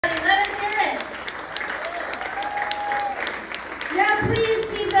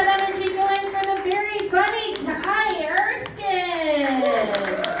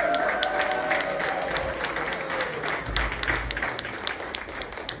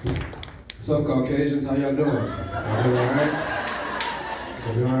What's up, Caucasians? How y'all doing? Y'all doing all right?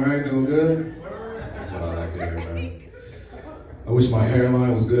 Y'all doing all right? Doing good? That's what I like to hear, man. I wish my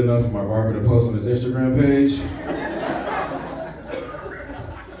hairline was good enough for my barber to post on his Instagram page.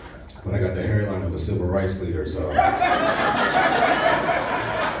 But I got the hairline of a civil rights leader, so.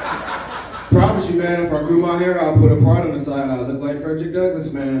 Promise you, man, if I grew my hair, I'll put a part on the side. I'll look like Frederick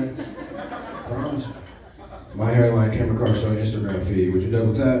Douglass, man. Promise you. My hairline came across your Instagram feed. Would you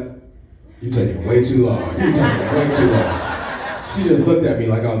double tap? You taking way too long. You taking way too long. She just looked at me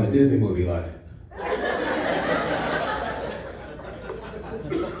like I was a Disney movie, like.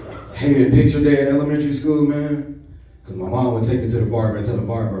 Hated picture day at elementary school, man. Cause my mom would take me to the barber and tell the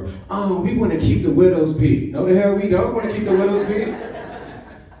barber, "Oh, we want to keep the widow's peak." No, the hell we don't want to keep the widow's peak.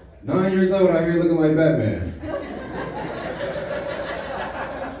 9 years old out here looking like Batman.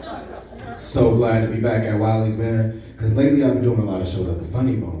 So glad to be back at Wiley's, man. Cause lately I've been doing a lot of shows at the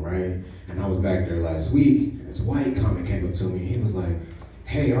Funny Bone, right? And I was back there last week, and this white comic came up to me. He was like,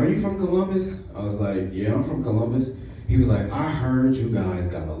 "Hey, are you from Columbus?" I was like, "Yeah, I'm from Columbus." He was like, "I heard you guys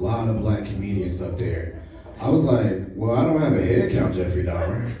got a lot of black comedians up there." I was like, "Well, I don't have a head count, Jeffrey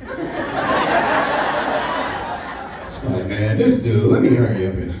Dahmer." It's like, man, this dude, let me hurry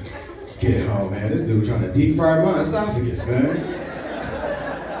up and get home, man. This dude trying to deep fry my esophagus, man.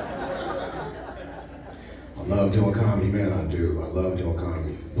 I love doing comedy, man, I do. I love doing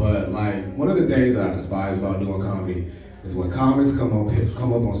comedy. But like, one of the things that I despise about doing comedy is when comics come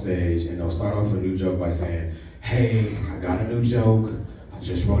up on stage and they'll start off a new joke by saying, "Hey, I got a new joke. I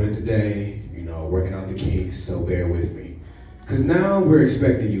just wrote it today. You know, working out the kinks, so bear with me." Because now we're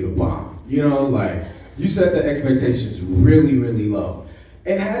expecting you to bomb. You know, like, you set the expectations really, really low.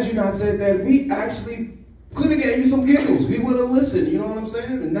 And had you not said that, we actually could have gave you some giggles. We would have listened, you know what I'm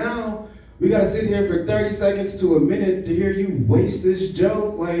saying? And now, we gotta sit here for 30 seconds to a minute to hear you waste this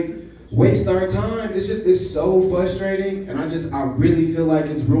joke, like, waste our time. It's so frustrating. And I really feel like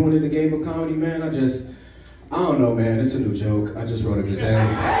it's ruining the game of comedy, man. I don't know, man. It's a new joke. I just wrote it today.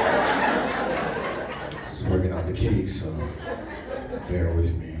 Just working out the kinks, so bear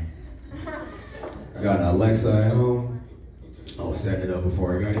with me. I got an Alexa at home. I was setting it up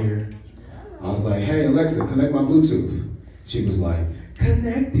before I got here. I was like, "Hey, Alexa, connect my Bluetooth." She was like,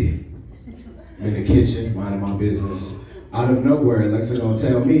 "Connected." In the kitchen, minding my business. Out of nowhere, Alexa gonna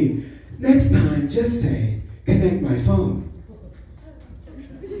tell me, "Next time, just say, connect my phone."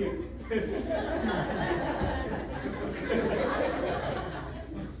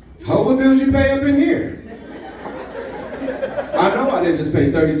 How what bills you pay up in here? I know I didn't just pay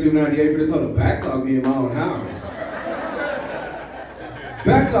 $32.98 for this. Hold on, backtalk me in my own house.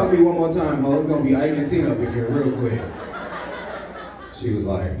 Backtalk me one more time, ho. It's gonna be Ike and Tina up in here real quick. She was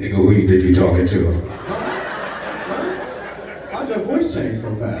like, "Nigga, who you think you talking to?" How'd your voice change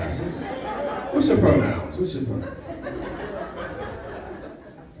so fast? What's your pronouns?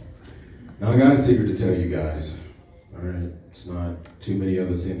 Now I got a secret to tell you guys. Alright, it's not too many of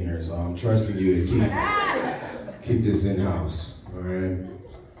us in here, so I'm trusting you to keep this in-house. Alright?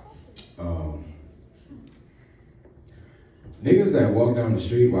 Niggas that walk down the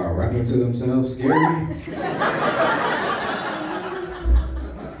street while rapping to themselves scare me.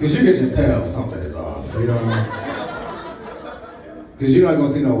 Because you can just tell something is off, you know what I mean? Because you're not going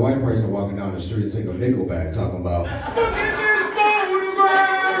to see no white person walking down the street singing Nickelback talking about,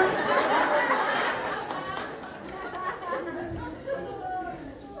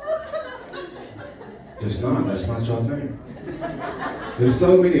 that's not your thing. There's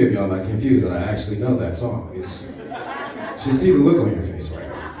so many of y'all that confused that I actually know that song. You should see the look on your face right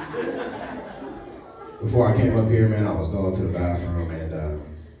now. Before I came up here, man, I was going to the bathroom and I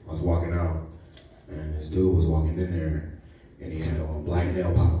was walking out, and this dude was walking in there, and he had on black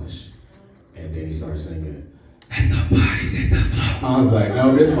nail polish, and then he started singing, "And the bodies hit the floor." I was like,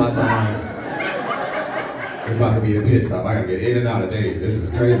 "No, this is my time. It's about to be a pit stop. I gotta get in and out of Dave. This is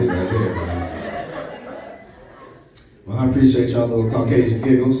crazy right here, man." Well, I appreciate y'all little Caucasian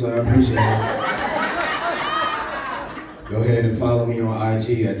giggles, so I appreciate it. Go ahead and follow me on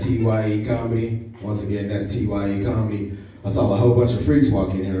IG at TYE Comedy. Once again, that's TYE Comedy. I saw a whole bunch of freaks walk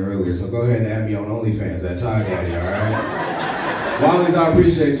in here earlier, so go ahead and add me on OnlyFans at Ty Daddy, alright? Wiley's, I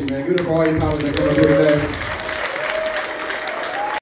appreciate you, man. Give it up for all your comments that come up here today.